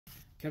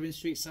Kevin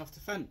Street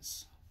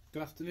Self-Defense.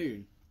 Good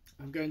afternoon.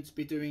 I'm going to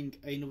be doing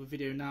another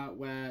video now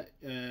where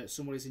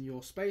somebody's in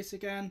your space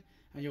again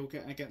and you're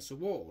getting against a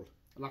wall,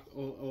 like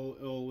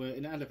or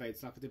in an elevator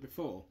like I did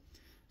before.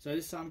 So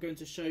this time I'm going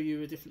to show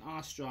you a different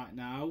eye strike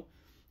now,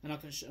 and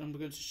I'm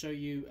going to show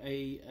you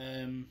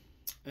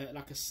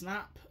like a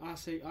snap.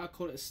 I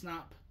call it a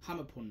snap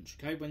hammer punch.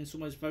 Okay, when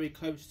someone's very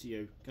close to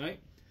you. Okay,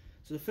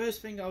 so the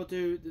first thing I'll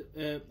do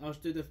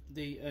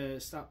the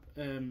snap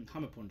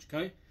hammer punch.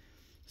 Okay,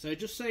 so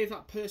just say if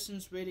that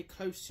person's really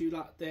close to you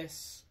like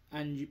this,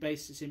 and you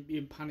basically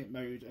in panic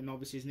mode, and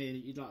obviously is near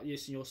you like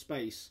this in your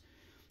space.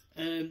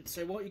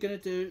 So what you're going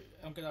to do,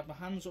 I'm going to have my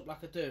hands up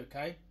like I do,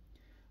 okay?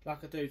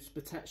 Like I do, it's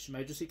protection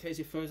mode, just in case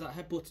he throws that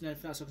headbutt and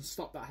anything else, I can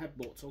stop that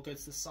headbutt or go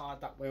to the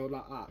side that way or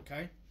like that,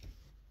 okay?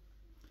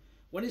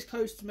 When he's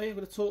close to me, I'm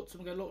going to talk to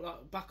him, I'm going to look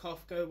like, back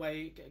off, go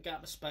away, get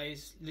out of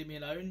space, leave me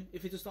alone.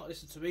 If he does not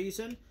listen to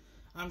reason,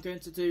 I'm going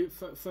to do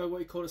for what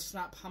you call a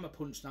snap hammer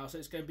punch now. So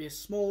it's going to be a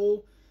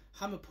small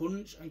hammer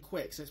punch and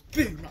quick, so it's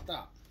boom, like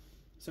that.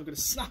 So I'm going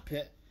to snap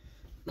it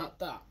like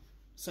that.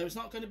 So it's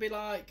not going to be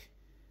like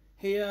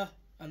here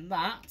and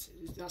that.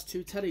 That's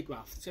too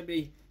telegraphed. It's going to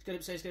be.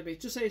 Just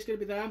say it's going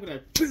to be there. I'm going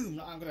to boom.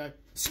 Like I'm going to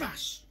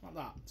smash like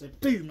that. So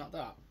boom like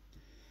that.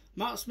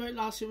 Mark's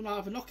last will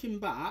either knock him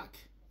back,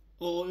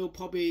 or he'll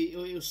probably.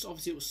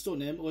 Obviously it will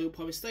stun him, or he'll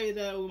probably stay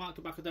there, or he might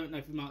go back. I don't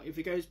know if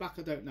he goes back.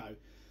 I don't know.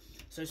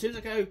 So as soon as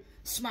I go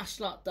smash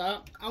like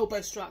that,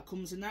 elbow strike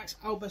comes in next.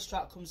 Elbow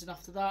strike comes in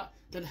after that.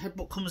 Then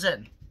headbutt comes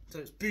in. So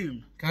it's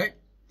boom. Okay.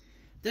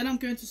 Then I'm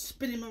going to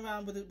spin him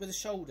around with the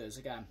shoulders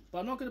again. But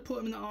I'm not going to put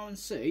him in the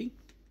RNC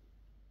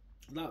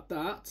like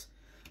that.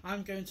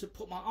 I'm going to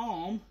put my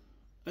arm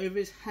over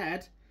his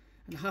head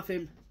and have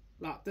him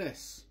like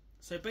this.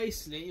 So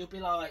basically, it'll be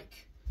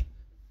like,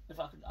 if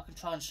I can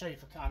try and show you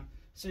if I can.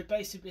 So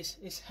basically,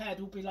 his head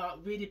will be like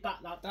really back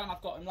like that. And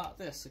I've got him like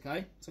this,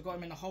 okay? So I've got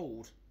him in a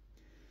hold.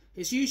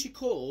 It's usually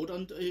called,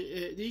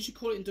 they usually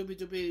call it in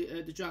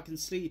WWE the Dragon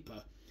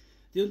Sleeper.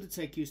 The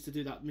Undertaker used to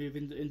do that move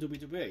in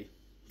WWE.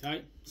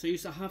 Okay, so you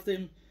used to have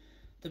them,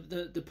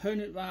 the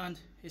opponent round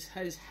his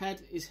head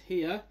is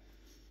here,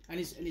 and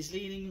he's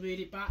leaning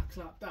really back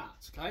like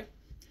that. Okay,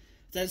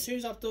 then as soon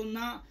as I've done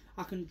that,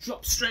 I can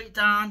drop straight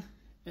down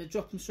and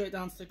drop him straight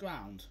down to the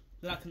ground.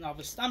 Then I can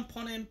either stamp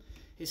on him,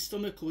 his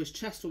stomach or his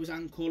chest or his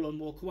ankle, and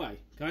walk away.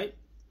 Okay,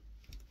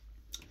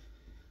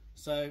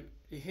 so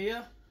you're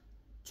here,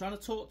 trying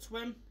to talk to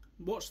him.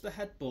 Watch the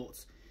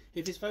headbutt.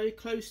 If it's very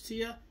close to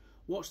you,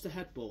 watch the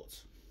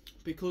headbutt.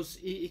 Because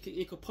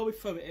he could probably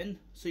throw it in,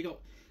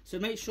 so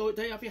make sure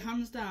don't have your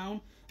hands down,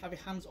 have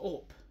your hands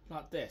up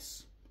like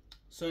this.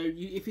 So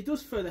if he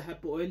does throw the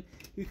headbutt in,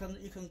 you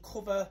can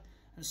cover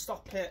and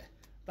stop it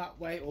that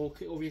way, or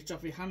you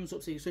have your hands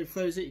up so if he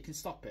throws it, you can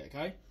stop it.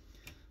 Okay,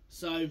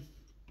 so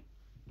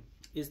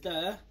he's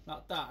there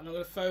like that, and I'm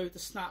going to throw the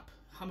snap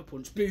hammer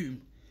punch,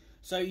 boom.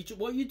 So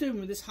what you're doing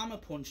with this hammer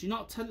punch, you're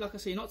not like I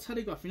say, you're not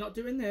telegraphing, you're not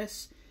doing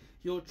this.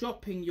 You're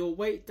dropping your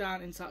weight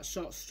down into that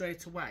shot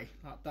straight away,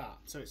 like that.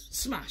 So it's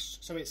smash.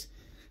 So it's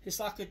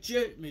like a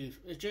jerk move,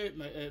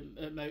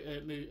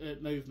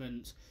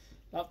 movement,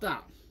 like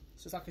that.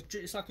 So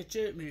it's like a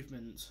jerk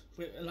movement,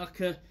 like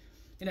a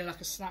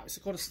like a snap. It's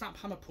called a snap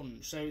hammer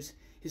punch. So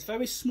it's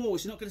very small.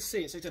 So you're not going to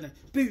see it. So it's gonna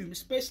boom.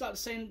 It's basically like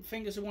the same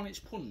thing as a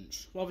 1-inch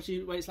punch. Well,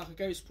 obviously, where it's like a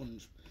ghost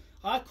punch.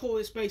 I call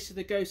this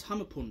basically the ghost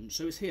hammer punch.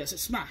 So it's here. So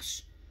it's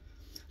smash.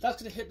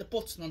 That's going to hit the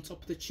button on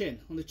top of the chin,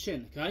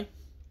 okay.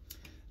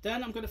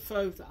 Then I'm going to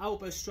throw the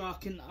elbow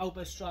strike in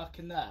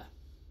there.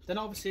 Then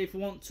obviously if you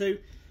want to,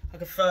 I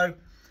can throw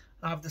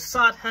either the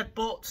side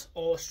headbutt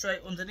or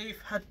straight underneath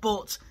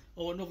headbutt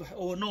or a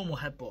normal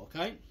headbutt,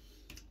 okay?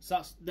 So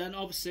that's, then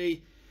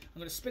obviously I'm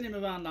going to spin him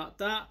around like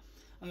that.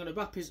 I'm going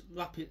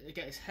to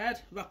get his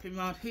head, wrap him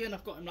around here, and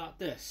I've got him like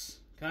this,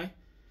 okay?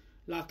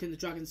 Like in the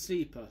Dragon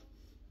Sleeper.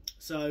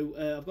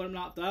 So I've got him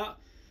like that.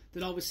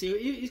 Then obviously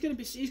he's going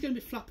to be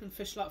flapping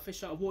fish out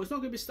of water. He's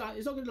not going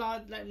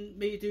to be letting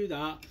me do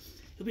that.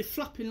 He'll be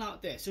flapping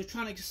like this, so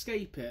trying to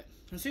escape it.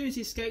 And as soon as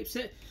he escapes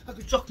it, I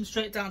can drop him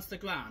straight down to the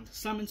ground.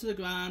 Slam him to the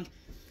ground,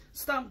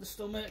 stamp the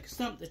stomach,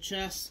 stamp the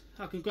chest.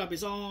 I can grab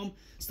his arm,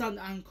 stamp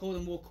the ankle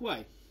and walk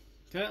away.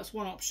 Okay, that's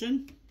one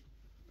option.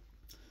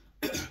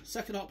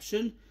 Second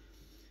option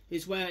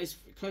is where it's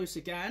close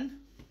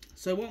again.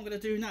 So what I'm going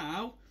to do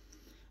now,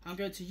 I'm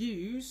going to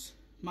use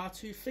my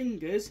 2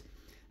 fingers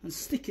and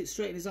stick it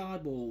straight in his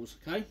eyeballs,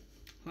 okay?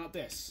 Like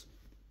this.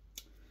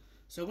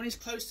 So when he's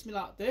close to me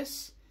like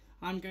this,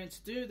 I'm going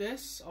to do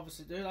this,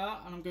 obviously do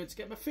that, and I'm going to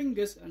get my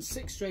fingers and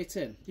stick straight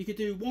in. You can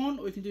do 1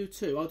 or you can do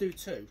 2. I'll do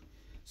 2.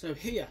 So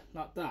here,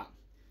 like that.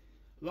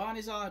 Right in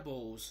his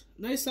eyeballs.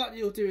 Notice that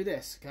you'll do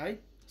this, okay?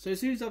 So as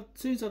soon as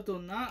I've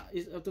done that,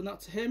 I've done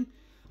that to him,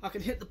 I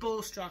can hit the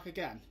ball strike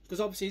again. Because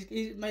obviously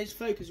his main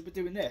focus will be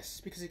doing this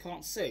because he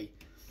can't see.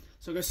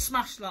 So I go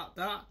smash like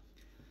that.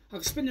 I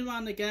can spin him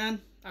around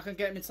again. I can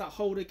get him into that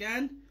hold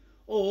again.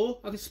 Or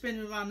I can spin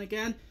him around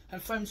again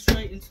and throw him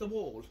straight into the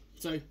wall.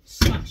 So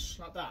smash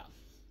like that.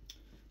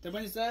 Then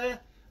when he's there,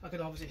 I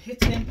can obviously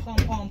hit him, pom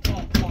pom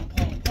pom pom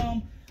pom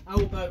pom,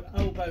 elbow,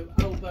 elbow,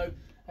 elbow,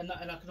 and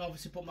I can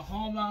obviously put my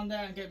arm around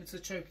there and get into the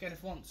choke again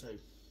if I want to.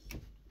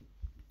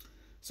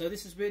 So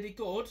this is really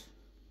good,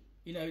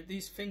 you know,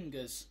 these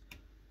fingers.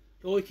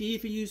 Or you can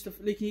even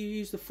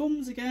use the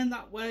thumbs again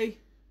that way,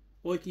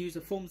 or you can use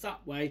the thumbs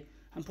that way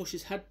and push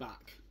his head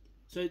back.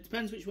 So it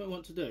depends which one you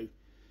want to do.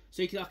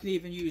 So I can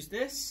even use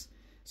this.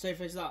 So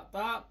if it's like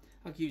that,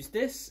 I can use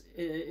this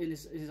in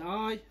his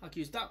eye. I can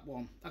use that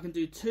one. I can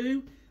do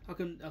two. I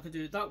can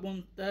do that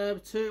one there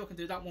with two. I can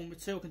do that one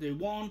with two. I can do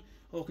one,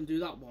 or I can do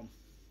that one.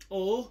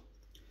 Or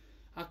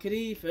I could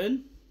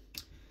even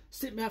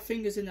stick my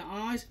fingers in the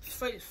eyes,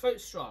 throat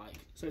strike.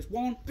 So it's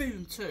one,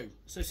 boom, two.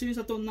 So as soon as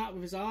I've done that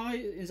with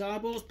his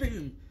eyeballs,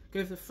 boom,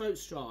 go for the throat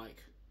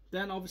strike.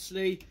 Then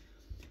obviously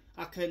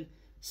I can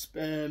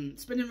spin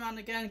him around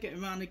again, get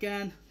him around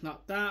again,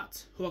 like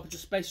that. Or I can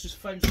just basically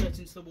just throw him straight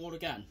into the wall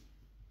again.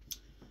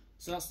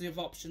 So that's the other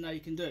option there you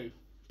can do.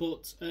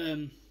 But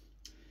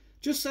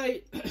just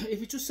say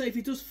if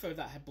he does throw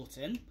that headbutt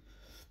in,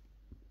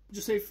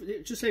 just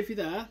say if you're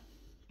there,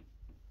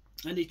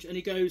 and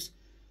he goes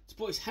to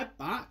put his head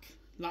back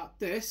like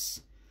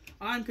this,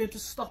 I'm going to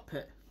stop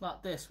it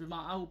like this with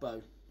my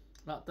elbow,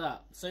 like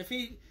that. So if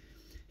he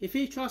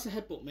tries to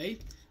headbutt me,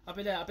 I'll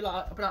be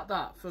like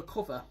that for a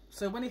cover.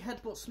 So when he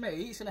headbutts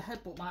me, he's going to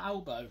headbutt my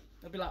elbow.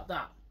 It'll be like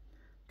that.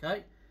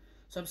 Okay.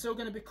 So I'm still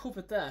going to be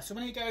covered there. So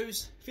when he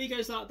goes, if he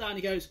goes like that and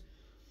he goes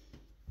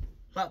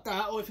like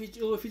that, or if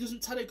he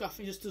doesn't telegraph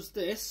and just does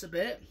this a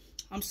bit,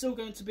 I'm still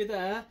going to be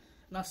there,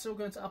 and I'm still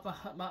going to have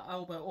my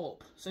elbow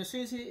up. So as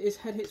soon as his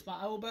head hits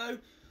my elbow,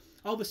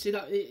 obviously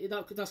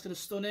that's going to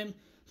stun him.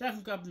 Then I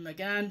can grab him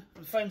again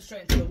and throw him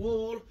straight into the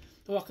wall,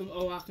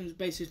 or I can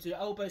basically do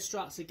elbow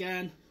strikes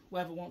again,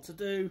 whatever I want to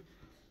do,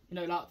 you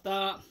know, like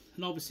that.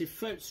 And obviously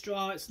throat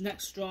strikes,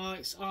 neck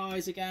strikes,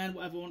 eyes again,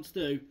 whatever I want to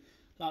do,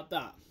 like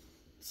that.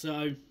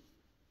 So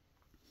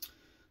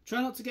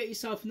try not to get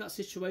yourself in that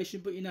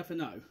situation, but you never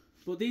know.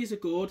 But these are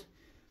good.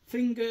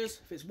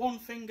 Fingers, if it's one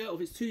finger or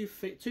if it's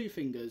two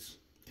fingers.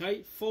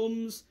 Okay,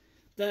 thumbs,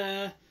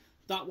 there,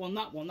 that one,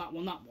 that one, that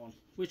one, that one,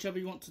 whichever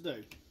you want to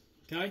do.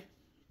 Okay,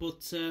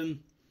 but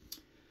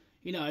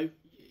you know,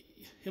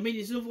 I mean,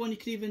 there's another one you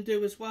can even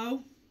do as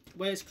well,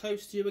 where it's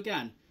close to you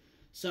again.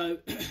 So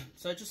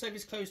so just say if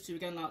it's close to you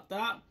again like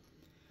that,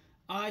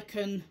 I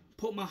can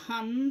put my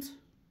hand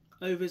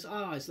over his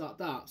eyes like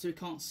that, so he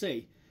can't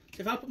see.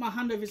 So if I put my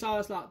hand over his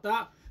eyes like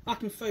that, I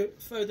can throw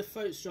the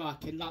throat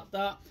strike in like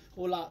that,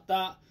 or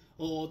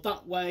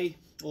that way,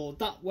 or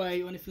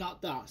anything like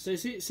that. So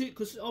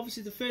because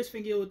obviously the first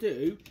thing he'll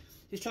do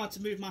is try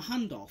to move my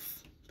hand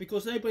off,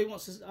 because nobody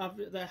wants to have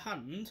their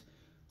hand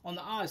on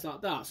the eyes like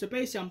that. So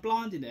basically I'm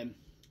blinding him.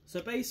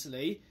 So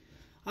basically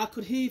I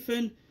could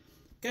even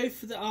go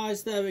for the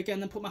eyes there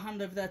again and put my hand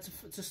over there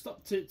to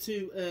stop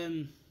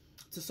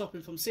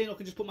him from seeing, or I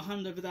can just put my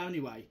hand over there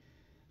anyway.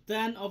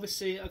 Then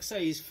obviously, like I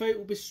say, his throat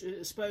will be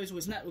exposed, or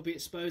his neck will be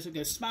exposed, and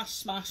go smash,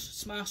 smash,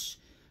 smash,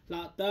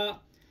 like that.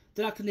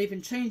 Then I can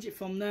even change it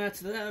from there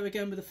to there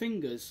again with the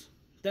fingers.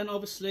 Then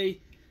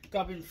obviously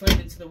grab him, throw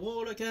him into the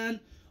wall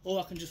again, or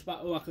I can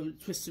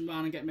twist him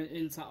around and get him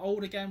into that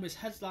hold again with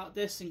his head like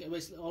this, and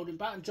hold him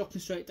back and drop him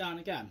straight down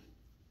again.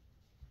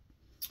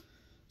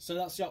 So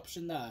that's the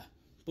option there.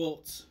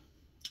 But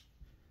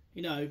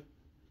you know,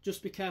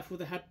 just be careful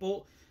with the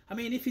headbutt. I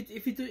mean, if you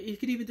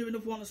could even do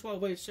another one as well,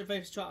 where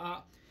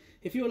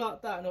if you're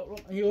like that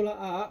and you're like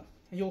that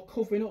and you're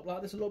covering up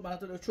like this, and look, man, I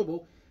don't know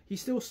trouble,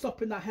 he's still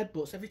stopping that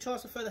headbutt. So if he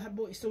tries to throw the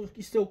headbutt,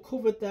 he's still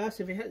covered there.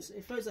 So if he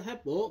throws the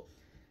headbutt,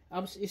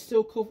 he's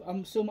still covered.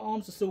 My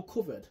arms are still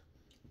covered.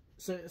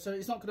 So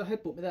he's not going to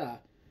headbutt me there.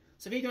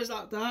 So if he goes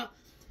like that,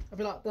 I'll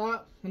be like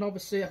that, and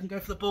obviously I can go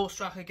for the ball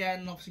strike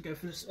again, and obviously go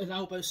for an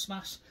elbow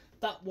smash.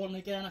 That one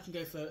again, I can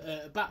go for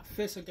a back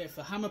fist, I can go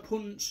for a hammer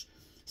punch,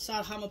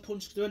 side hammer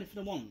punch, can do anything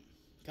I want.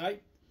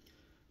 Okay,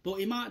 but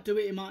he might do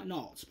it, he might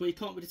not, but you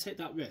can't really take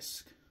that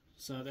risk.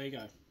 So there you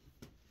go.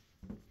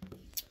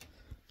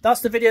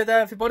 That's the video there,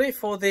 everybody,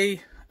 for the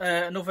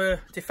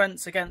another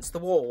defence against the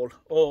wall,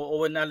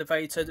 or an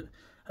elevator,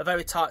 a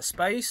very tight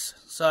space.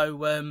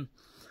 So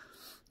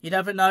you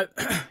never know.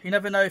 You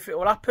never know if it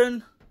will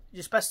happen.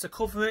 It's best to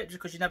cover it,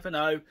 because you never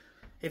know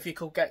if you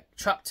could get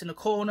trapped in a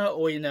corner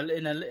or in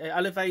an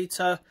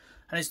elevator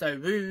and there's no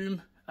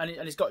room, and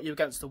he's got you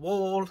against the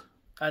wall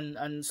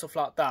and stuff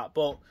like that.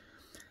 But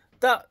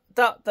that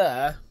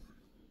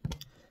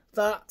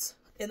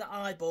in the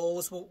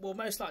eyeballs will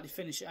most likely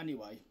finish it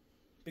anyway,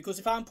 because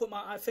if I put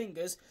my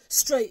fingers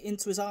straight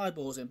into his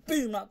eyeballs and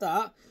boom like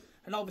that,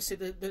 and obviously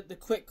the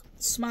quick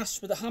smash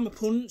with the hammer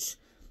punch,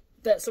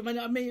 so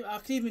I mean I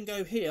can even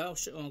go here.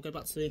 I'll go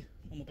back to the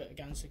one more bit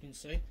again so you can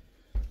see.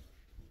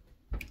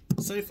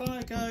 So if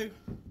I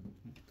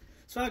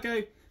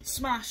go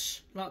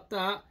smash like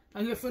that,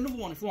 and go for another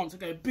one if I want to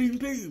go boom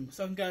boom.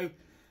 So I can go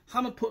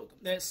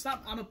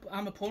snap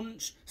hammer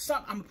punch,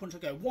 snap hammer punch. I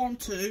go 1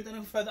 2, then I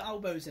can throw the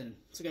elbows in.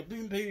 So go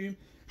boom boom,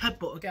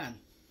 headbutt again.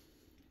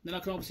 Then I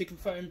can obviously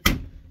throw him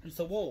into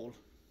the wall.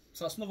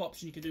 So that's another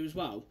option you can do as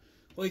well.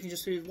 Or you can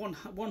just do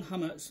one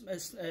hammer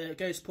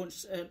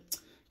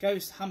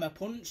ghost hammer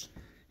punch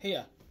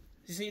here.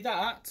 You see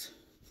that?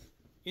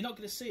 You're not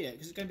going to see it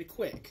because it's going to be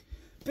quick.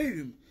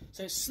 Boom!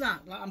 So it's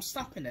snap, like I'm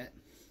snapping it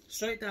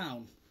straight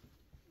down.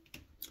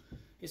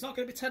 It's not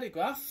going to be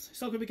telegraphed.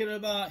 It's not going to be It's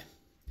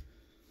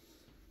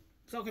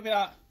not going to be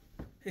that.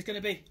 It's going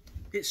to be.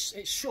 It's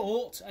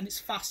short and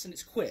it's fast and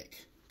it's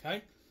quick.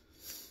 Okay.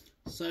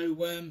 So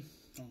I'll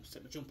just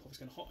take my jump off. It's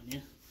getting hot on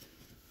you.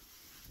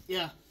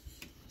 Yeah.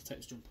 Let's take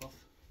this jump off.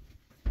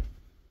 But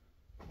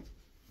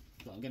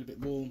I'm getting a bit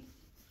warm.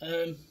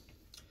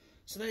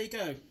 So there you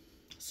go.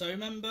 So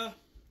remember,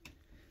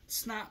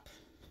 snap,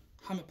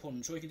 hammer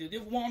punch, or you can do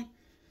the other one,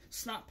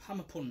 snap,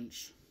 hammer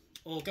punch,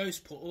 or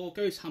ghost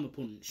hammer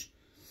punch.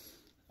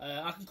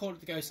 I can call it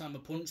the ghost hammer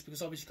punch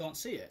because obviously you can't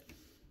see it.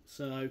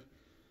 So,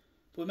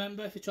 but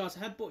remember, if you try to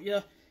headbutt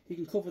you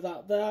can cover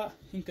that there.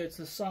 You can go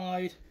to the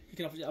side. You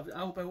can have the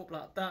elbow up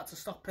like that to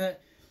stop it,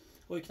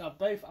 or you can have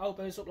both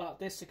elbows up like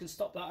this. So you can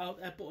stop that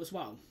headbutt as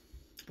well.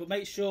 But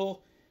make sure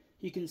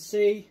you can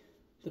see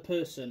the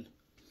person.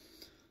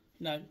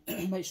 You know,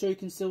 make sure you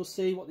can still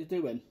see what they're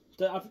doing.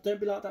 Don't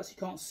be like that so you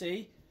can't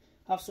see.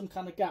 Have some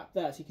kind of gap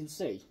there so you can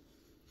see.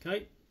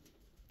 Okay.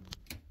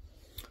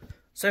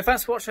 So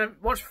thanks for watching,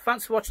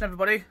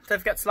 everybody. Don't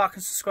forget to like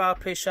and subscribe.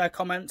 Please share,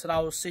 comment, and I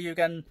will see you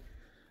again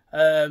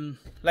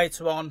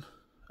later on.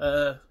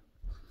 I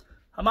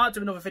might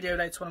do another video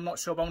later on. I'm not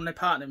sure, but I'm going to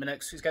part in a minute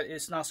because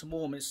it's nice and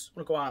warm. It's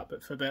going to go out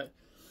for a bit,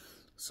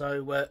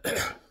 so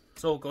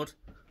it's all good.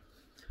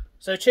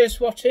 So cheers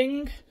for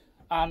watching,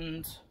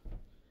 and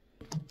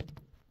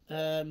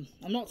I'm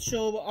not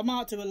sure. I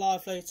might do a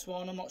live later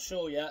on. I'm not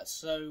sure yet.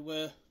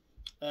 So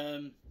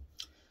I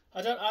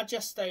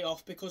just stay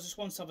off because I just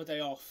want to have a day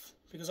off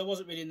because I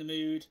wasn't really in the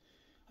mood.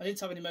 I didn't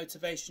have any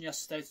motivation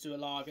yesterday to do a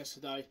live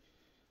yesterday.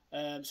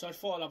 So I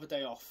thought I'd have a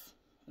day off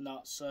and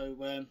that.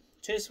 So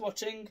cheers for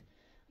watching,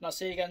 and I'll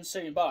see you again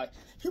soon. Bye.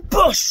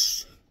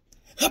 Bush,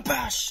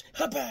 habash,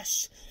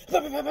 habash,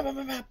 ba ba ba ba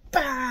ba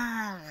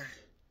ba.